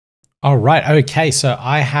All right. Okay. So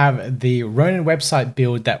I have the Ronin website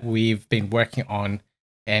build that we've been working on,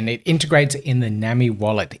 and it integrates in the Nami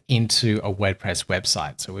Wallet into a WordPress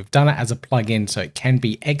website. So we've done it as a plugin so it can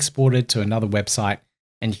be exported to another website,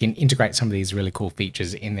 and you can integrate some of these really cool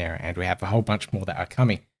features in there. And we have a whole bunch more that are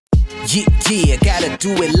coming. Yeah, gotta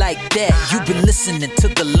do it like that. You've been listening to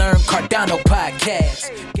the Learn Cardano podcast.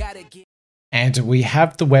 And we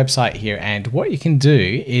have the website here, and what you can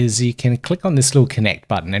do is you can click on this little connect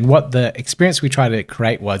button. And what the experience we tried to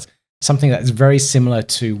create was something that's very similar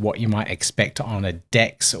to what you might expect on a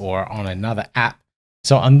DEX or on another app.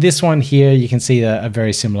 So on this one here, you can see a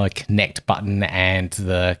very similar connect button, and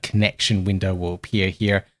the connection window will appear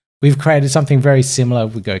here. We've created something very similar.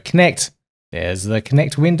 We go connect, there's the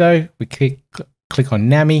connect window. We click on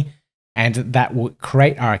Nami, and that will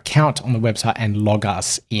create our account on the website and log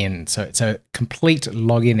us in. So it's a complete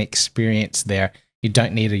login experience there. You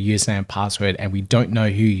don't need a username and password, and we don't know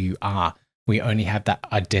who you are. We only have that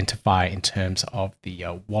identifier in terms of the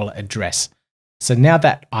wallet address. So now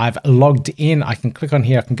that I've logged in, I can click on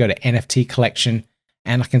here, I can go to NFT Collection,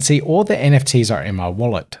 and I can see all the NFTs are in my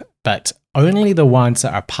wallet, but only the ones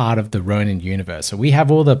that are part of the Ronin universe. So we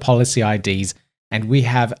have all the policy IDs, and we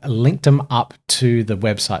have linked them up to the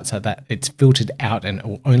website so that it's filtered out and it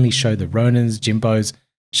will only show the Ronins, Jimbos,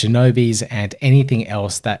 Shinobis, and anything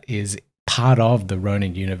else that is part of the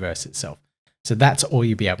Ronin universe itself. So that's all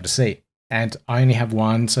you'll be able to see. And I only have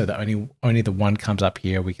one, so that only the one comes up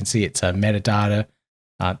here. We can see it's a metadata,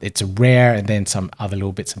 it's a rare, and then some other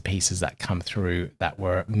little bits and pieces that come through that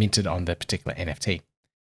were minted on the particular NFT.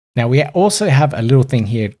 Now we also have a little thing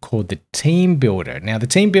here called the Team Builder. Now the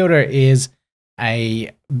Team Builder is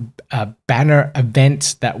a banner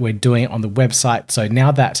event that we're doing on the website. So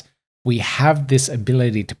now that we have this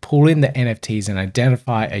ability to pull in the NFTs and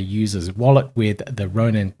identify a user's wallet with the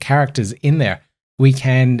Ronin characters in there, we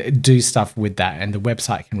can do stuff with that, and the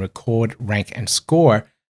website can record, rank, and score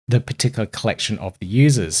the particular collection of the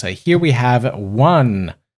users. So here we have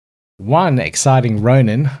one exciting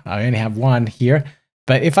Ronin. I only have one here,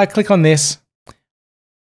 but if I click on this,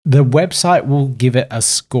 the website will give it a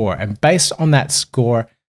score, and based on that score,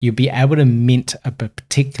 you'll be able to mint a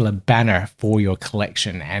particular banner for your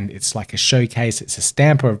collection. And it's like a showcase, it's a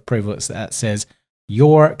stamp of approval that says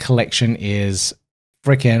your collection is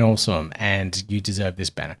freaking awesome and you deserve this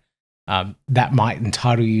banner. That might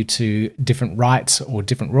entitle you to different rights or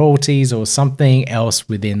different royalties or something else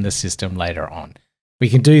within the system later on. We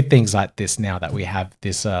can do things like this now that we have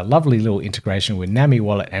this lovely little integration with Nami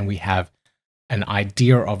Wallet, and we have an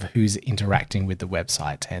idea of who's interacting with the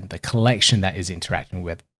website and the collection that is interacting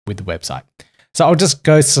with the website. So I'll just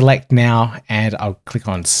go select now, and I'll click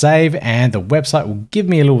on save, and the website will give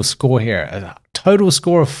me a little score here, a total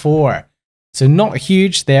score of 4. So not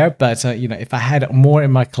huge there, but you know, if I had more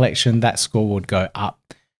in my collection, that score would go up.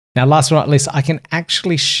 Now, last but not least, I can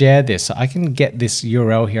actually share this. So I can get this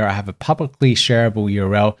URL here. I have a publicly shareable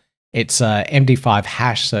URL. It's MD5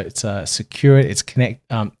 hash, so it's secured. It's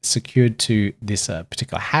secured to this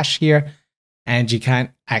particular hash here, and you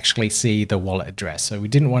can't actually see the wallet address. So we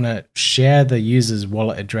didn't want to share the user's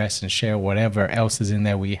wallet address and share whatever else is in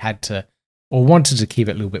there. We had to, or wanted to keep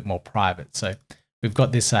it a little bit more private. So we've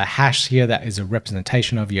got this hash here that is a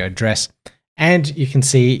representation of your address, and you can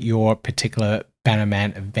see your particular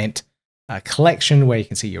Bannerman event collection, where you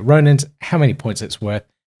can see your Ronins, how many points it's worth.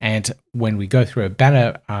 And when we go through a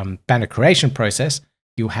banner creation process,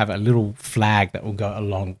 you'll have a little flag that will go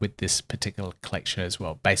along with this particular collection as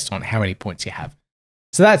well, based on how many points you have.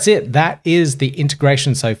 So that's it. That is the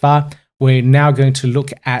integration so far. We're now going to look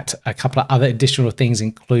at a couple of other additional things,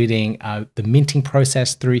 including the minting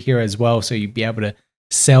process through here as well. So you'll be able to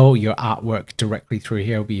sell your artwork directly through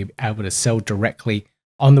here. We'll be able to sell directly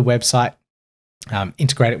on the website,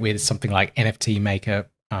 integrate it with something like NFT Maker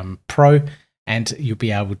Pro, and you'll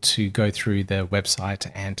be able to go through the website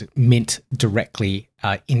and mint directly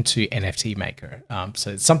into NFT Maker.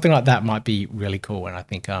 So something like that might be really cool, and I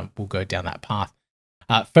think we'll go down that path.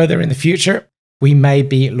 Further in the future, we may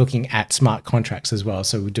be looking at smart contracts as well.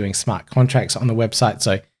 So we're doing smart contracts on the website.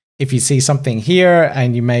 So if you see something here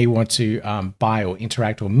and you may want to buy or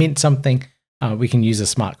interact or mint something, we can use a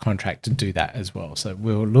smart contract to do that as well. So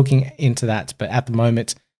we're looking into that, but at the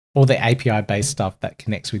moment, all the API-based stuff that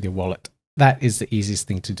connects with your wallet, that is the easiest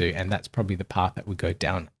thing to do, and that's probably the path that we go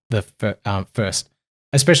down the first,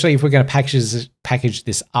 especially if we're going to package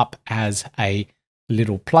this up as a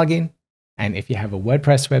little plugin. And if you have a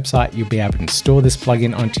WordPress website, you'll be able to install this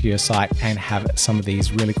plugin onto your site and have some of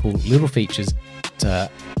these really cool little features to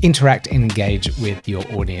interact and engage with your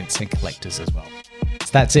audience and collectors as well. So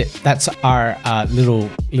that's it. That's our little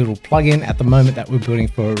plugin at the moment that we're building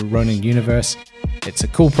for Ronin Universe. It's a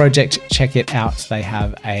cool project. Check it out. They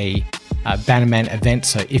have a Bannerman event.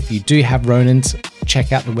 So if you do have Ronins,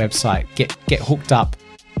 check out the website, get hooked up,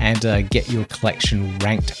 and get your collection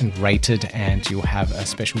ranked and rated, and you'll have a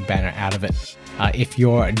special banner out of it. If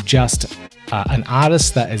you're just an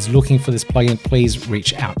artist that is looking for this plugin, please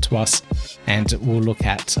reach out to us, and we'll look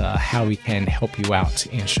at how we can help you out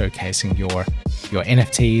in showcasing your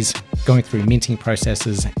NFTs, going through minting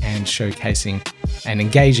processes, and showcasing and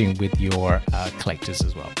engaging with your collectors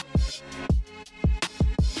as well.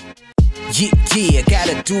 Yeah,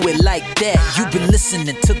 gotta do it like that. You've been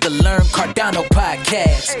listening to the Learn Cardano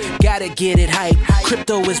podcast. Gotta get it hype.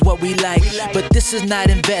 Crypto is what we like, but this is not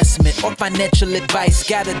investment or financial advice.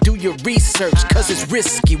 Gotta do your research, cause it's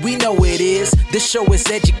risky. We know it is. This show is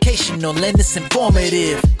educational and it's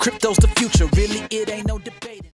informative. Crypto's the future, really, it ain't no debate.